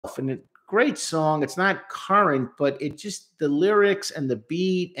And great song. It's not current, but it just the lyrics and the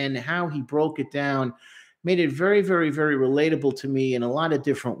beat and how he broke it down made it very, very, very relatable to me in a lot of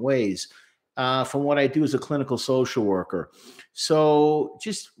different ways from what I do as a clinical social worker. So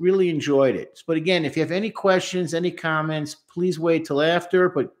just really enjoyed it. But again, if you have any questions, any comments, please wait till after,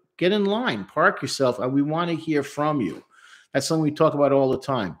 but get in line, park yourself, and we want to hear from you. That's something we talk about all the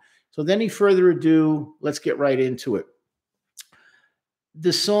time. So, without any further ado, let's get right into it.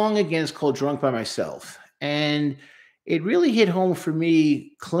 The song again is called Drunk by Myself. And it really hit home for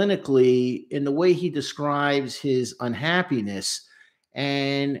me clinically in the way he describes his unhappiness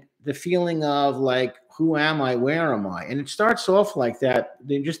and the feeling of like, who am I? Where am I? And it starts off like that.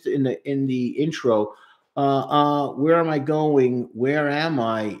 Then just in the intro, where am I going? Where am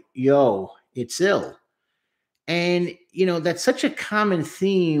I? Yo, it's ill. And that's such a common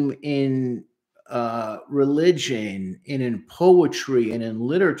theme in religion and in poetry and in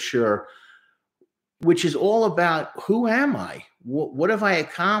literature, which is all about who am I? What have I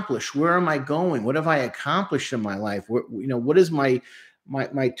accomplished? Where am I going? What have I accomplished in my life? What is my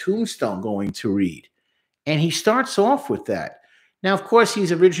tombstone going to read? And he starts off with that. Now, of course,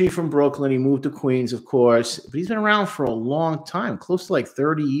 he's originally from Brooklyn. He moved to Queens, of course, but he's been around for a long time, close to like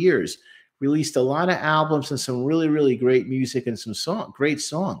 30 years. Released a lot of albums and some really, really great music and some great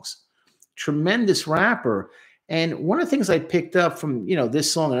songs. Tremendous rapper. And one of the things I picked up from,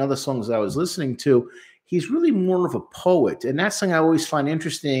 this song and other songs I was listening to, he's really more of a poet. And that's something I always find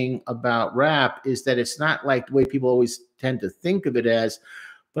interesting about rap is that it's not like the way people always tend to think of it as,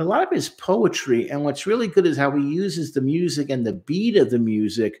 but a lot of it is poetry. And what's really good is how he uses the music and the beat of the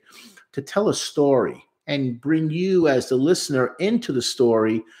music to tell a story and bring you as the listener into the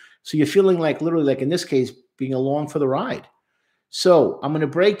story. So you're feeling like literally, like in this case, being along for the ride. So I'm going to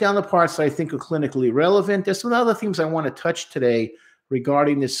break down the parts that I think are clinically relevant. There's some other themes I want to touch today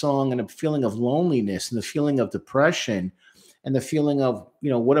regarding this song and the feeling of loneliness and the feeling of depression and the feeling of,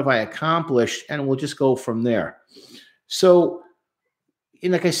 what have I accomplished? And we'll just go from there. So,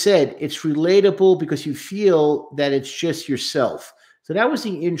 and like I said, it's relatable because you feel that it's just yourself. So that was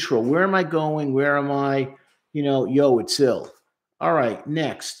the intro. Where am I going? Where am I? Yo, it's ill. All right,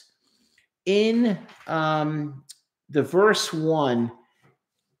 next. In the verse 1,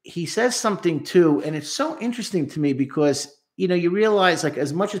 he says something too, and it's so interesting to me because you realize, like,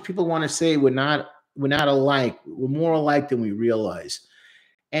 as much as people want to say we're not alike, we're more alike than we realize.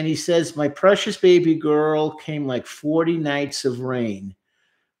 And he says, my precious baby girl came like 40 nights of rain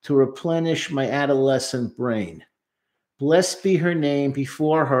to replenish my adolescent brain. Blessed be her name,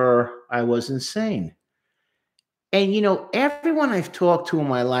 before her I was insane. And, everyone I've talked to in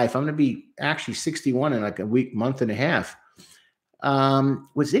my life, I'm going to be actually 61 in like a month and a half.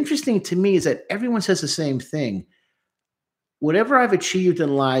 What's interesting to me is that everyone says the same thing. Whatever I've achieved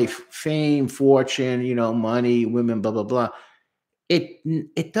in life, fame, fortune, money, women, blah, blah, blah,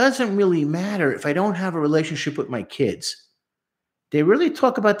 it doesn't really matter if I don't have a relationship with my kids. They really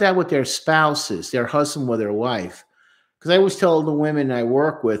talk about that with their spouses, their husband or their wife. Because I always tell the women I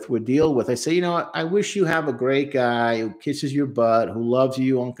work with, deal with, I say, I wish you have a great guy who kisses your butt, who loves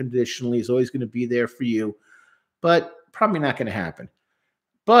you unconditionally, is always going to be there for you, but probably not going to happen.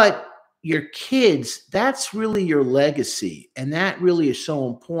 But your kids, that's really your legacy. And that really is so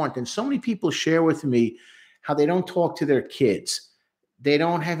important. And so many people share with me how they don't talk to their kids. They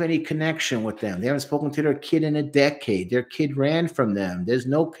don't have any connection with them. They haven't spoken to their kid in a decade. Their kid ran from them. There's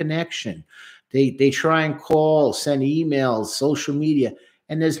no connection. They try and call, send emails, social media,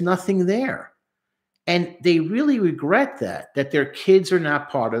 and there's nothing there. And they really regret that their kids are not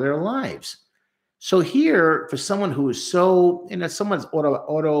part of their lives. So here, for someone who is so, someone's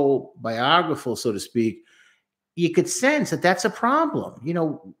autobiographical, so to speak, you could sense that that's a problem.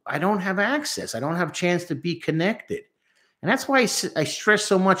 I don't have access. I don't have a chance to be connected. And that's why I stress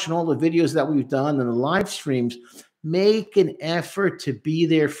so much in all the videos that we've done and the live streams, make an effort to be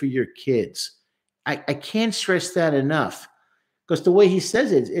there for your kids. I can't stress that enough because the way he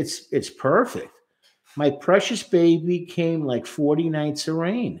says it, it's perfect. My precious baby came like 40 nights of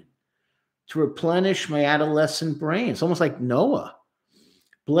rain to replenish my adolescent brain. It's almost like Noah.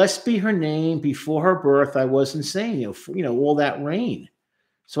 Blessed be her name, before her birth I was insane. All that rain.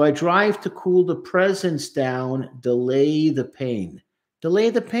 So I drive to cool the presence down, delay the pain. Delay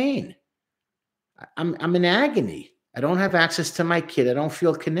the pain. I'm in agony. I don't have access to my kid. I don't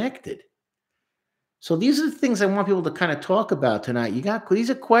feel connected. So these are the things I want people to kind of talk about tonight.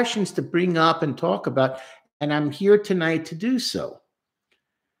 These are questions to bring up and talk about, and I'm here tonight to do so.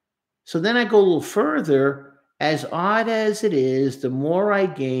 So then I go a little further. As odd as it is, the more I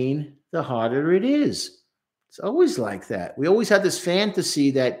gain, the harder it is. It's always like that. We always have this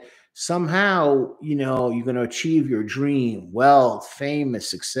fantasy that somehow, you're going to achieve your dream, wealth, famous,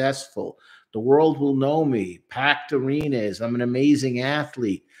 successful. The world will know me, packed arenas. I'm an amazing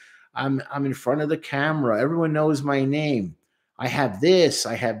athlete. I'm in front of the camera. Everyone knows my name. I have this,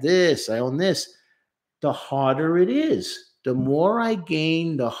 I have this, I own this. The harder it is. The more I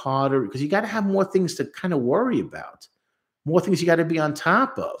gain, the harder, because you got to have more things to kind of worry about, more things you got to be on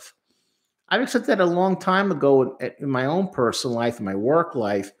top of. I've accepted that a long time ago in my own personal life, in my work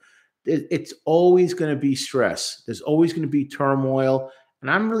life. It's always going to be stress. There's always going to be turmoil,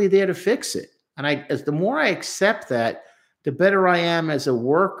 and I'm really there to fix it. And as the more I accept that, the better I am as a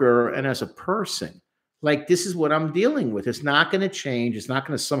worker and as a person. Like, this is what I'm dealing with. It's not going to change. It's not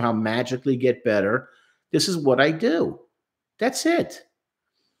going to somehow magically get better. This is what I do. That's it.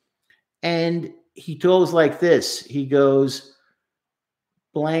 And he goes like this. He goes,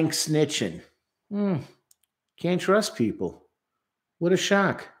 blank snitching. Can't trust people. What a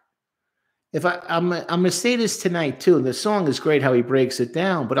shock. If I'm going to say this tonight too. The song is great how he breaks it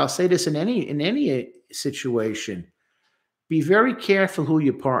down, but I'll say this in any situation. Be very careful who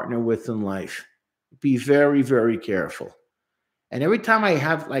you partner with in life. Be very, very careful. And every time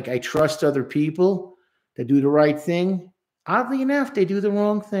I trust other people that do the right thing, oddly enough, they do the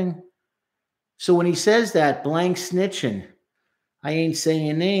wrong thing. So when he says that, blank snitching, I ain't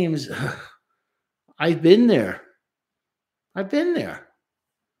saying names. I've been there. I've been there.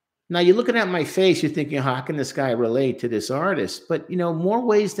 Now you're looking at my face, you're thinking, how can this guy relate to this artist? But, more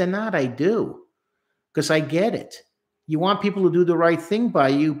ways than not, I do. Because I get it. You want people to do the right thing by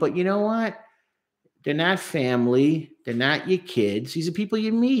you, but you know what? They're not family. They're not your kids. These are people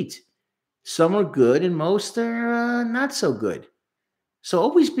you meet. Some are good and most are not so good. So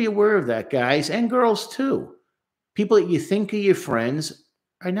always be aware of that, guys, and girls too. People that you think are your friends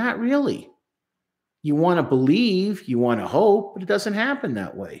are not really. You want to believe, you want to hope, but it doesn't happen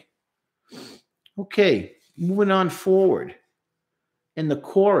that way. Okay, moving on forward. In the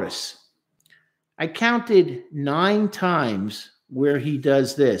chorus, I counted 9 times where he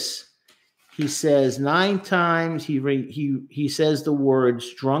does this. He says 9 times, he says the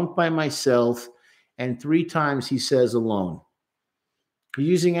words drunk by myself, and 3 times he says alone.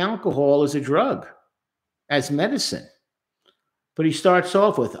 Using alcohol as a drug, as medicine. But he starts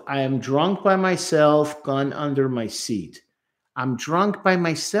off with, I am drunk by myself, gun under my seat. I'm drunk by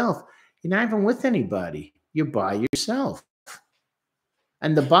myself. You're not even with anybody. You're by yourself.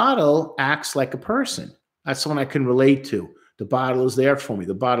 And the bottle acts like a person. That's someone I can relate to. The bottle is there for me.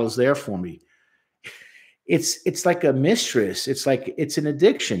 The bottle is there for me. It's like a mistress. It's like it's an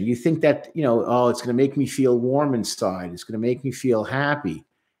addiction. You think that, it's going to make me feel warm inside. It's going to make me feel happy.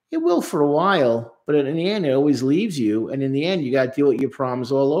 It will for a while, but in the end, it always leaves you. And in the end, you got to deal with your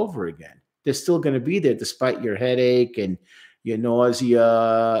problems all over again. They're still going to be there despite your headache and your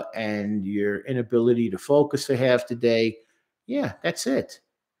nausea and your inability to focus for half the day. Yeah, that's it.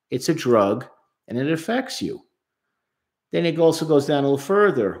 It's a drug and it affects you. Then it also goes down a little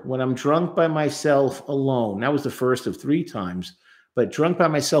further. When I'm drunk by myself alone, that was the first of 3 times, but drunk by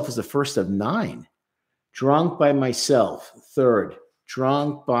myself is the first of 9. Drunk by myself, third.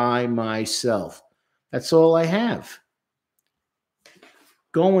 Drunk by myself. That's all I have.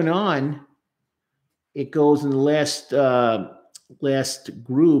 Going on, it goes in the last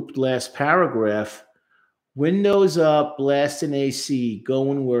paragraph. Windows up, blasting AC,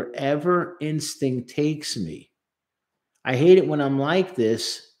 going wherever instinct takes me. I hate it when I'm like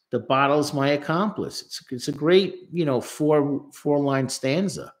this. The bottle's my accomplice. It's a great, 4-line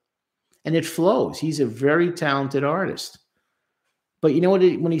stanza. And it flows. He's a very talented artist. But you know what?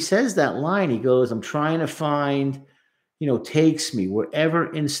 When he says that line, he goes, I'm trying to find, takes me,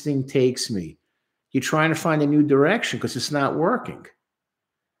 wherever instinct takes me. You're trying to find a new direction because it's not working.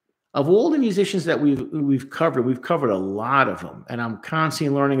 Of all the musicians that we've covered a lot of them. And I'm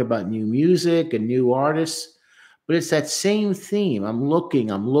constantly learning about new music and new artists. But it's that same theme. I'm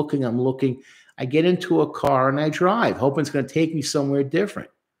looking. I get into a car and I drive, hoping it's going to take me somewhere different.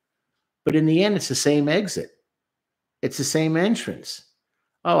 But in the end, it's the same exit. It's the same entrance.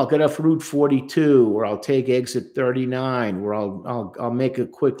 Oh, I'll get off Route 42, or I'll take exit 39, or I'll make a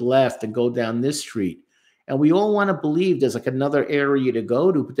quick left and go down this street. And we all want to believe there's like another area to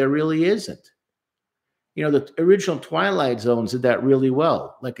go to, but there really isn't. The original Twilight Zones did that really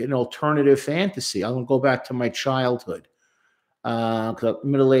well, like an alternative fantasy. I'm going to go back to my childhood.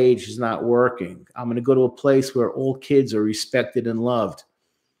 Middle age is not working. I'm going to go to a place where all kids are respected and loved.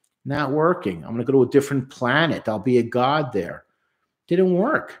 Not working. I'm going to go to a different planet. I'll be a god there. Didn't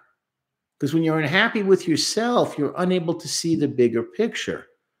work. Because when you're unhappy with yourself, you're unable to see the bigger picture.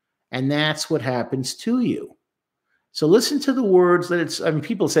 And that's what happens to you. So listen to the words. I mean,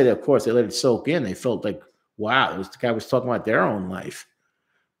 people say that, of course, they let it soak in. They felt like, wow, the guy was talking about their own life.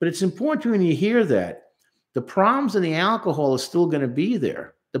 But it's important when you hear that the problems in the alcohol are still going to be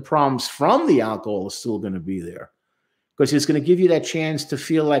there. The problems from the alcohol are still going to be there because it's going to give you that chance to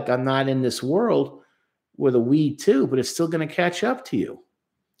feel like I'm not in this world with a weed too, but it's still going to catch up to you.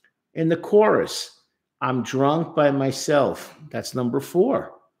 In the chorus, I'm drunk by myself. That's number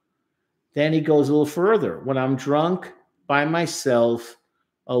 4. Then he goes a little further. When I'm drunk by myself,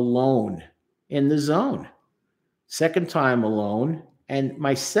 alone, in the zone. Second time alone, and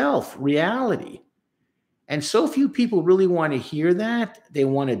myself, reality. And so few people really want to hear that. They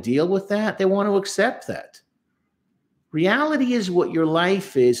want to deal with that. They want to accept that. Reality is what your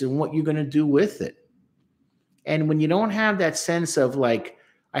life is and what you're going to do with it. And when you don't have that sense of like,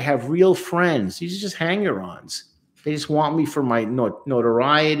 I have real friends, these are just hanger-ons. They just want me for my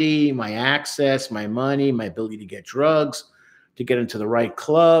notoriety, my access, my money, my ability to get drugs, to get into the right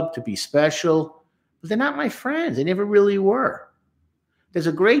club, to be special. But they're not my friends. They never really were. There's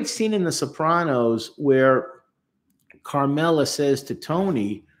a great scene in The Sopranos where Carmela says to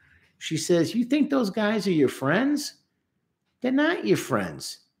Tony, she says, you think those guys are your friends? They're not your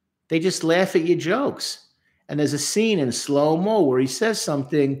friends. They just laugh at your jokes. And there's a scene in slow-mo where he says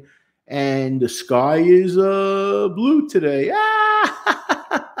something, and the sky is blue today.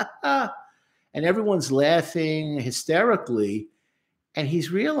 Ah! And everyone's laughing hysterically. And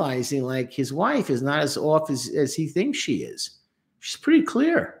he's realizing like his wife is not as off as he thinks she is. She's pretty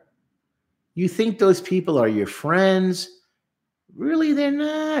clear. You think those people are your friends? Really, they're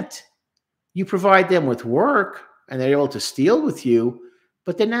not. You provide them with work and they're able to steal with you,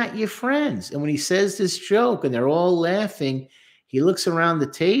 but they're not your friends. And when he says this joke and they're all laughing, he looks around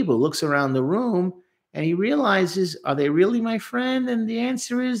the table, looks around the room, and he realizes, are they really my friend? And the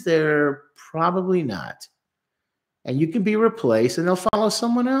answer is they're probably not. And you can be replaced and they'll follow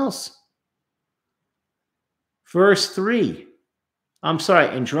someone else. Verse 3. I'm sorry,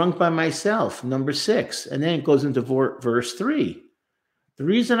 and drunk by myself, number 6. And then it goes into verse 3. The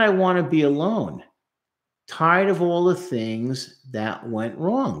reason I want to be alone, tired of all the things that went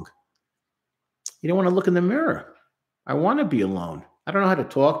wrong. You don't want to look in the mirror. I want to be alone. I don't know how to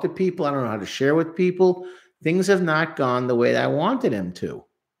talk to people. I don't know how to share with people. Things have not gone the way that I wanted them to.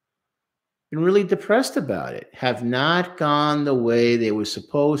 Been really depressed about it. Have not gone the way they were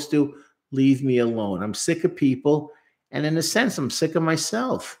supposed to. Leave me alone. I'm sick of people. And in a sense, I'm sick of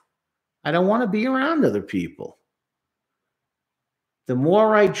myself. I don't want to be around other people. The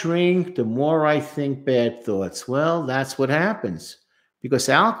more I drink, the more I think bad thoughts. Well, that's what happens. Because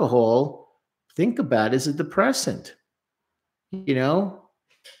alcohol, think about it, is a depressant. You know?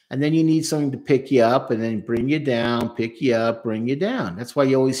 And then you need something to pick you up and then bring you down, pick you up, bring you down. That's why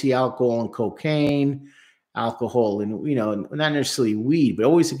you always see alcohol and cocaine, alcohol and, you know, not necessarily weed, but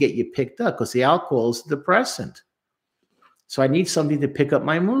always to get you picked up because the alcohol is a depressant. So I need something to pick up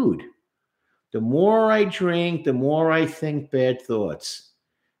my mood. The more I drink, the more I think bad thoughts.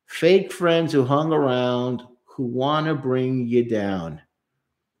 Fake friends who hung around who want to bring you down.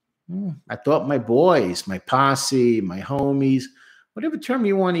 I thought my boys, my posse, my homies, whatever term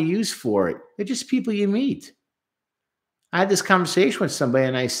you want to use for it, they're just people you meet. I had this conversation with somebody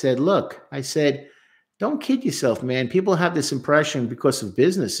and I said, look, don't kid yourself, man. People have this impression because of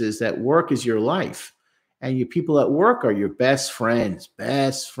businesses that work is your life. And your people at work are your best friends.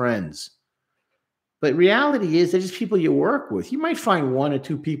 But reality is they're just people you work with. You might find 1 or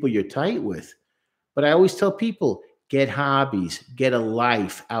 2 people you're tight with. But I always tell people, get hobbies, get a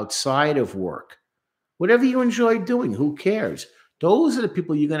life outside of work. Whatever you enjoy doing, who cares? Those are the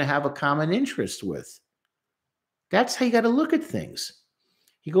people you're going to have a common interest with. That's how you got to look at things.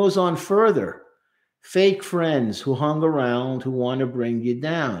 He goes on further. Fake friends who hung around who want to bring you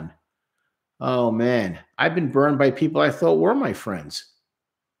down. Oh, man, I've been burned by people I thought were my friends.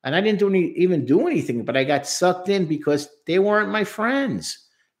 And I didn't even do anything, but I got sucked in because they weren't my friends.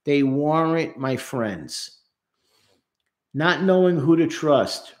 They weren't my friends. Not knowing who to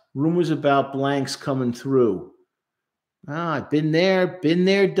trust. Rumors about blanks coming through. I've been there,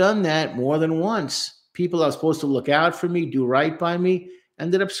 done that more than once. People are supposed to look out for me, do right by me,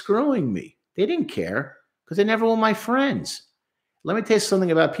 ended up screwing me. They didn't care because they never were my friends. Let me tell you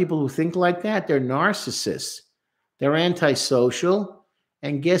something about people who think like that. They're narcissists. They're antisocial.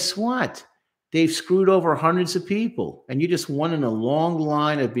 And guess what? They've screwed over hundreds of people. And you're just one in a long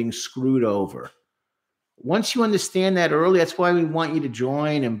line of being screwed over. Once you understand that early, that's why we want you to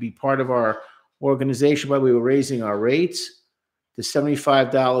join and be part of our organization, why we were raising our rates to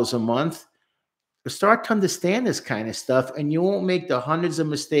 $75 a month. Start to understand this kind of stuff, and you won't make the hundreds of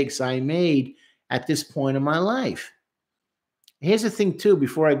mistakes I made at this point in my life. Here's the thing too,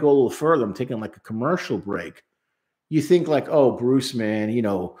 before I go a little further, I'm taking like a commercial break. You think like, oh, Bruce, man,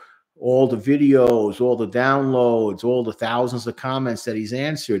 all the videos, all the downloads, all the thousands of comments that he's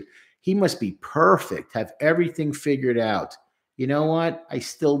answered, he must be perfect, have everything figured out. You know what? I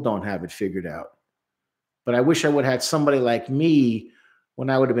still don't have it figured out. But I wish I would have had somebody like me when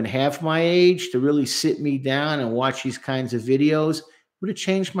I would have been half my age to really sit me down and watch these kinds of videos. It would have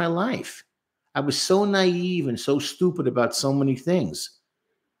changed my life. I was so naive and so stupid about so many things.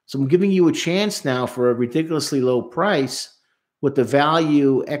 So I'm giving you a chance now for a ridiculously low price with the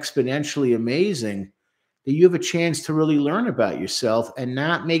value exponentially amazing, that you have a chance to really learn about yourself and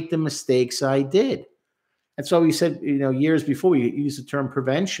not make the mistakes I did. That's why we said, years before, we used the term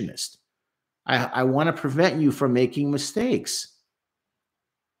preventionist. I want to prevent you from making mistakes.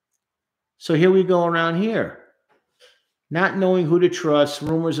 So here we go around here. Not knowing who to trust,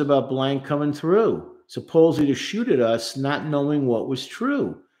 rumors about blank coming through, supposedly to shoot at us, not knowing what was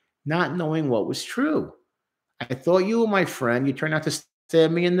true. Not knowing what was true. I thought you were my friend. You turned out to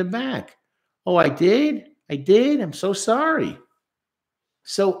stab me in the back. Oh, I did? I did? I'm so sorry.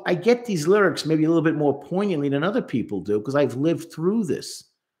 So I get these lyrics maybe a little bit more poignantly than other people do because I've lived through this.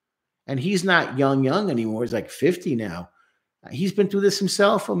 And he's not young anymore. He's like 50 now. He's been through this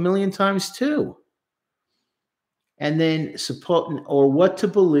himself a million times too. And then what to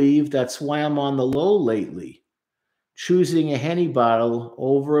believe, that's why I'm on the low lately. Choosing a Henny bottle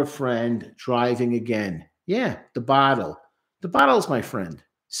over a friend, driving again. Yeah, the bottle. The bottle's my friend.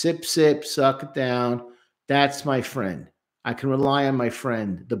 Sip, sip, suck it down. That's my friend. I can rely on my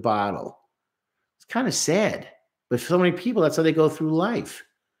friend, the bottle. It's kind of sad. But for so many people, that's how they go through life.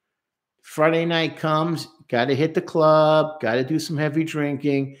 Friday night comes, got to hit the club, got to do some heavy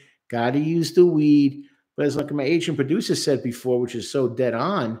drinking, got to use the weed. But as like my agent producer said before, which is so dead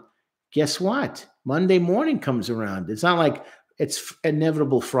on, guess what? Monday morning comes around. It's not like it's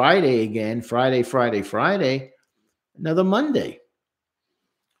inevitable Friday again, Friday, another Monday.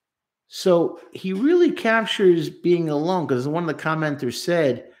 So he really captures being alone because one of the commenters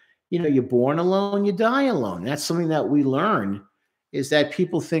said, you're born alone, you die alone. That's something that we learn is that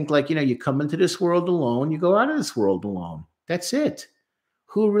people think like, you come into this world alone, you go out of this world alone. That's it.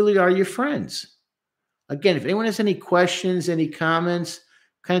 Who really are your friends? Again, if anyone has any questions, any comments,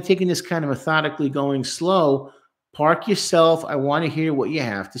 kind of taking this kind of methodically going slow, park yourself. I want to hear what you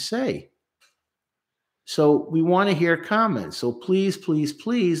have to say. So we want to hear comments. So please, please,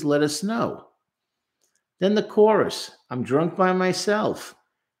 please let us know. Then the chorus, I'm drunk by myself.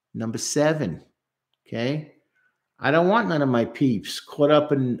 Number 7. Okay. I don't want none of my peeps caught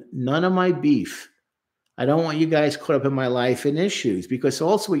up in none of my beef. I don't want you guys caught up in my life and issues because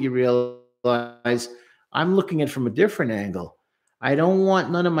also what you realize, I'm looking at it from a different angle. I don't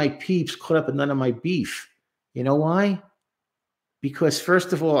want none of my peeps caught up in none of my beef. You know why? Because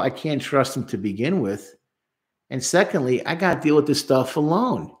first of all, I can't trust them to begin with. And secondly, I got to deal with this stuff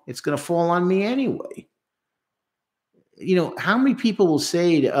alone. It's going to fall on me anyway. How many people will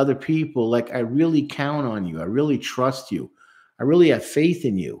say to other people, like, I really count on you. I really trust you. I really have faith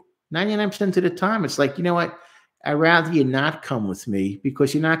in you. 99% of the time, it's like, you know what? I'd rather you not come with me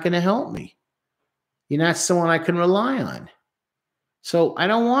because you're not going to help me. You're not someone I can rely on. So I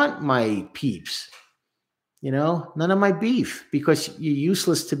don't want my peeps, none of my beef because you're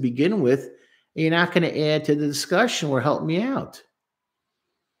useless to begin with. And you're not going to add to the discussion or help me out.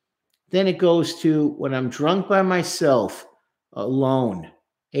 Then it goes to when I'm drunk by myself, alone,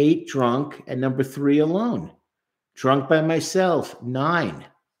 8 drunk, and number 3 alone. Drunk by myself, 9.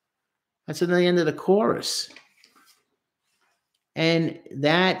 That's at the end of the chorus. And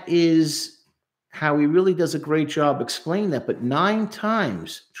that is how he really does a great job explaining that. But 9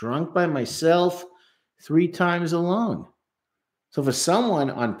 times drunk by myself, 3 times alone. So for someone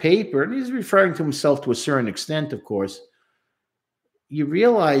on paper, and he's referring to himself to a certain extent, of course, you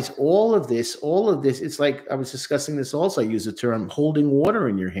realize all of this, it's like I was discussing this also. I use the term holding water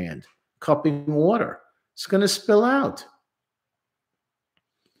in your hand, cupping water. It's going to spill out.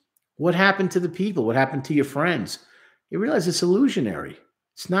 What happened to the people? What happened to your friends? You realize it's illusionary.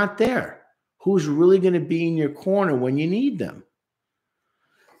 It's not there. Who's really going to be in your corner when you need them?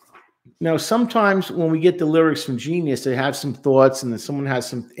 Now, sometimes when we get the lyrics from Genius, they have some thoughts and then someone has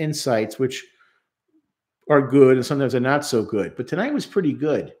some insights, which are good and sometimes they're not so good. But tonight was pretty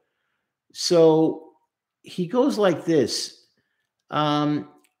good. So he goes like this. Difficulty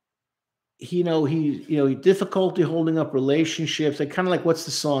holding up relationships. Like kind of like what's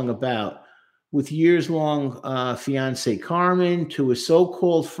the song about? With years-long fiance Carmen to his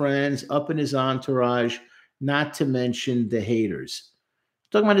so-called friends up in his entourage, not to mention the haters.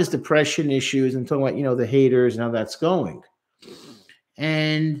 Talking about his depression issues and talking about, the haters and how that's going.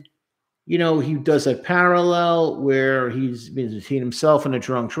 And, you know, he does a parallel where he's been seeing himself and a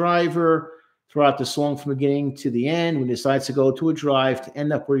drunk driver throughout the song from beginning to the end, when he decides to go to a drive to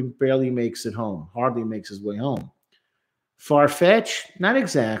end up where he barely makes it home, hardly makes his way home. Far-fetched? Not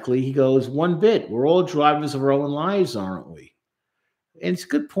exactly. He goes, one bit. We're all drivers of our own lives, aren't we? And it's a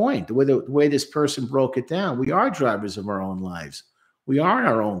good point, the way this person broke it down. We are drivers of our own lives. We are in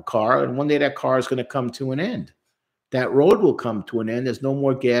our own car, and one day that car is going to come to an end. That road will come to an end. There's no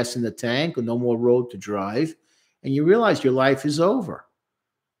more gas in the tank or no more road to drive. And you realize your life is over.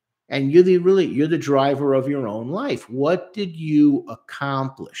 And you're the driver of your own life. What did you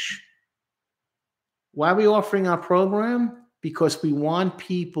accomplish? Why are we offering our program? Because we want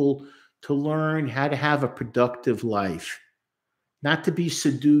people to learn how to have a productive life, not to be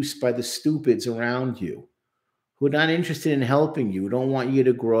seduced by the stupids around you who are not interested in helping you, who don't want you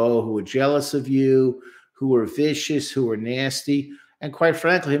to grow, who are jealous of you, who are vicious, who are nasty, and quite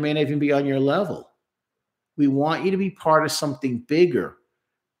frankly, who may not even be on your level. We want you to be part of something bigger.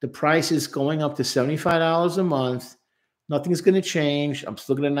 The price is going up to $75 a month. Nothing's going to change. I'm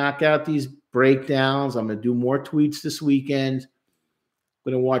still going to knock out these breakdowns. I'm going to do more tweets this weekend.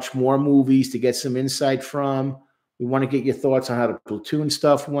 I'm going to watch more movies to get some insight from. We want to get your thoughts on how the Platoon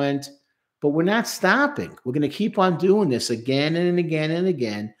stuff went. But we're not stopping. We're going to keep on doing this again and again and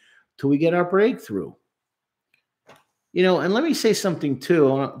again till we get our breakthrough. You know, and let me say something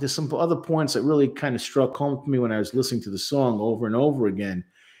too. There's some other points that really kind of struck home to me when I was listening to the song over and over again.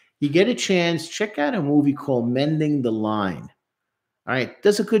 You get a chance, check out a movie called Mending the Line. All right,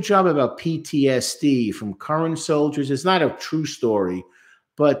 does a good job about PTSD from current soldiers. It's not a true story,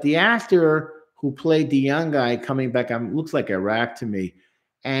 but the actor who played the young guy coming back, looks like Iraq to me,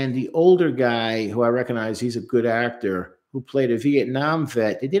 and the older guy who I recognize, he's a good actor, who played a Vietnam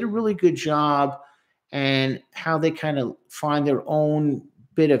vet. They did a really good job, and how they kind of find their own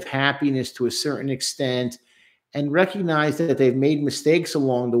bit of happiness to a certain extent, and recognize that they've made mistakes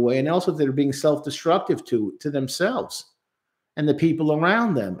along the way, and also that they're being self-destructive to themselves and the people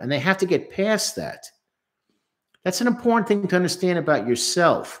around them. And they have to get past that. That's an important thing to understand about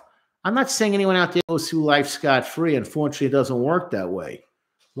yourself. I'm not saying anyone out there goes through life scot-free. Unfortunately, it doesn't work that way.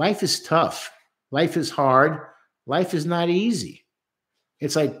 Life is tough. Life is hard. Life is not easy.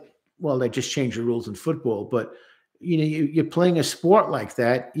 It's like, well, they just changed the rules in football, but you know, you're playing a sport like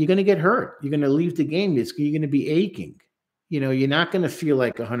that, you're going to get hurt. You're going to leave the game. You're going to be aching. You know, you're not going to feel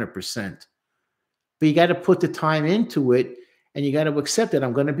like 100%. But you got to put the time into it, and you got to accept that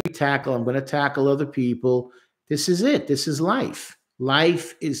I'm going to be tackled. I'm going to tackle other people. This is it. This is life.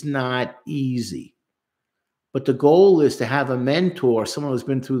 Life is not easy. But the goal is to have a mentor, someone who's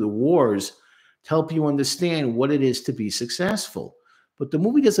been through the wars, to help you understand what it is to be successful. But the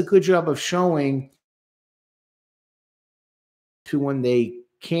movie does a good job of showing to when they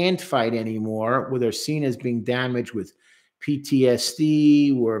can't fight anymore, where they're seen as being damaged with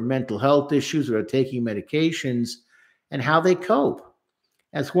PTSD or mental health issues or taking medications, and how they cope.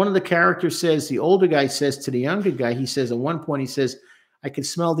 As one of the characters says, the older guy says to the younger guy, he says at one point, he says, I can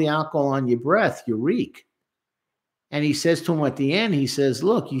smell the alcohol on your breath, you reek. And he says to him at the end, he says,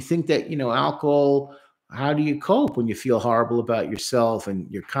 look, you think that, you know, alcohol, how do you cope when you feel horrible about yourself and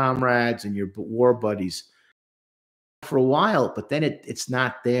your comrades and your war buddies? For a while, but then it's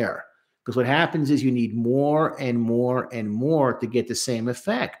not there. Because what happens is you need more and more and more to get the same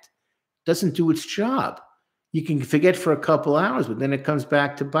effect. It doesn't do its job. You can forget for a couple hours, but then it comes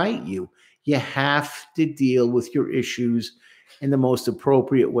back to bite you. You have to deal with your issues in the most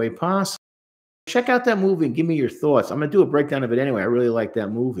appropriate way possible. Check out that movie and give me your thoughts. I'm going to do a breakdown of it anyway. I really like that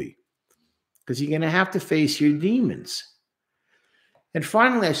movie. Because you're going to have to face your demons. And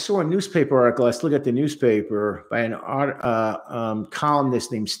finally, I saw a newspaper article. I still got the newspaper by an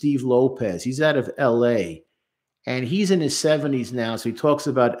columnist named Steve Lopez. He's out of LA, and he's in his 70s now, so he talks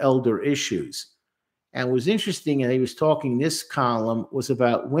about elder issues. And it was interesting, and he was talking, this column was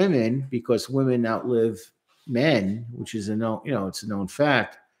about women, because women outlive men, which is it's a known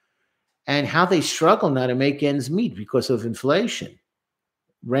fact, and how they struggle now to make ends meet because of inflation.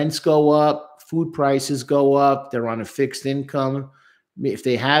 Rents go up, food prices go up, they're on a fixed income. If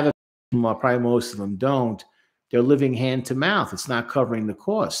they have it, probably most of them don't, they're living hand to mouth. It's not covering the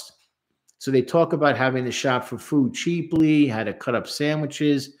cost. So they talk about having to shop for food cheaply, how to cut up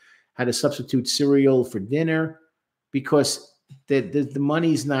sandwiches, how to substitute cereal for dinner, because the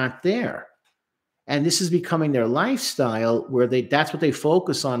money's not there. And this is becoming their lifestyle, where that's what they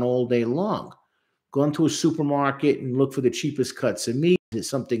focus on all day long. Go into a supermarket and look for the cheapest cuts of meat. Is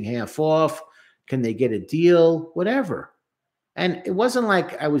something half off? Can they get a deal? Whatever. And it wasn't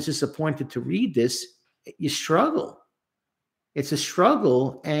like I was disappointed to read this. You struggle. It's a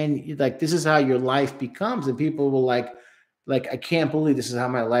struggle, and like, this is how your life becomes. And people will like, I can't believe this is how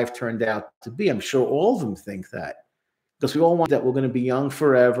my life turned out to be. I'm sure all of them think that, because we all want that we're going to be young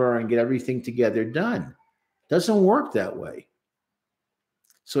forever and get everything together done. Doesn't work that way.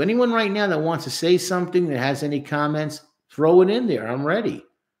 So anyone right now that wants to say something, that has any comments, throw it in there. I'm ready.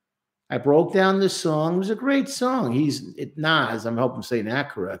 I broke down this song. It was a great song. Nas, I'm hoping I'm saying that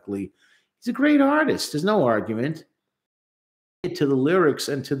correctly. He's a great artist. There's no argument to the lyrics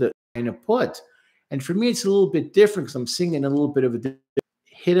and to the kind of put. And for me, it's a little bit different because I'm singing a little bit of a.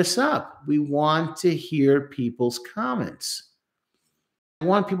 Hit us up. We want to hear people's comments. I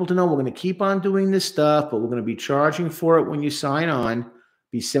want people to know we're going to keep on doing this stuff, but we're going to be charging for it when you sign on.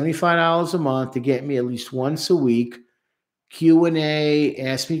 Be $75 a month to get me at least once a week. Q&A,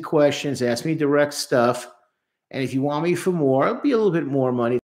 ask me questions, ask me direct stuff. And if you want me for more, it'll be a little bit more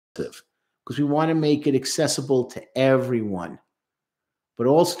money, because we want to make it accessible to everyone, but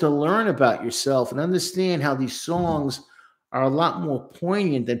also to learn about yourself and understand how these songs are a lot more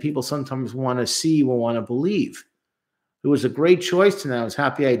poignant than people sometimes want to see or want to believe. It was a great choice tonight. I was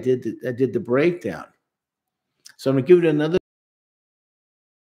happy I did the breakdown. So I'm going to give it another.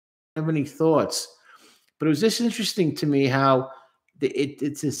 Have any thoughts? But it was just interesting to me how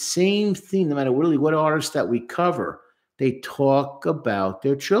it's the same thing, no matter really what artists that we cover. They talk about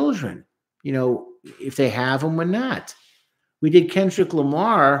their children, if they have them or not. We did Kendrick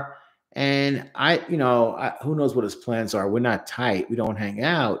Lamar, and who knows what his plans are. We're not tight. We don't hang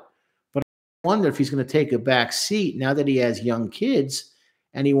out. But I wonder if he's going to take a back seat now that he has young kids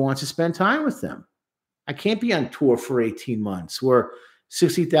and he wants to spend time with them. I can't be on tour for 18 months where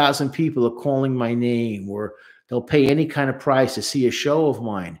 60,000 people are calling my name, or they'll pay any kind of price to see a show of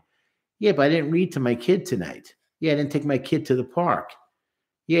mine. Yeah, but I didn't read to my kid tonight. Yeah, I didn't take my kid to the park.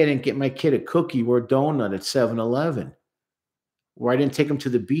 Yeah, I didn't get my kid a cookie or a donut at 7-Eleven. Or I didn't take him to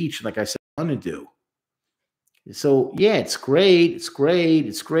the beach like I said I want to do. So, yeah, it's great. It's great.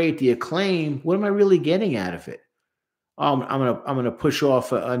 It's great. The acclaim. What am I really getting out of it? I'm gonna push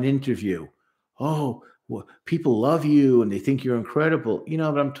off an interview. Oh, well, people love you and they think you're incredible.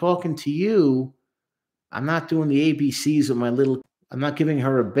 But I'm talking to you. I'm not doing the ABCs with my little. I'm not giving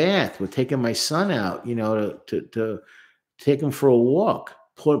her a bath. We're taking my son out, to take him for a walk,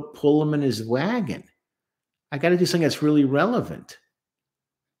 pull him in his wagon. I got to do something that's really relevant.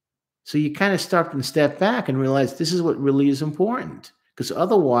 So you kind of stop and step back and realize this is what really is important. Because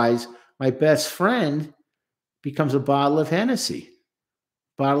otherwise, my best friend becomes a bottle of Hennessy,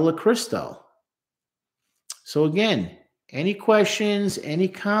 bottle of Cristal. So again, any questions, any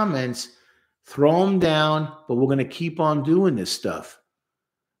comments, throw them down, but we're going to keep on doing this stuff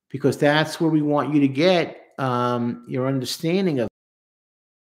because that's where we want you to get your understanding of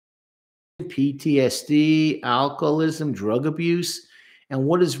PTSD, alcoholism, drug abuse, and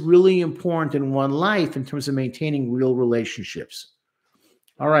what is really important in one life in terms of maintaining real relationships.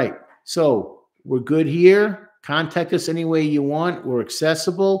 All right, so we're good here. Contact us any way you want. We're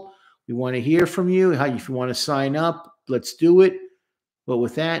accessible. We want to hear from you. If you want to sign up, let's do it. But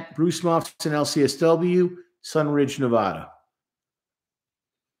with that, Bruce Mufson, LCSW, Sunridge, Nevada.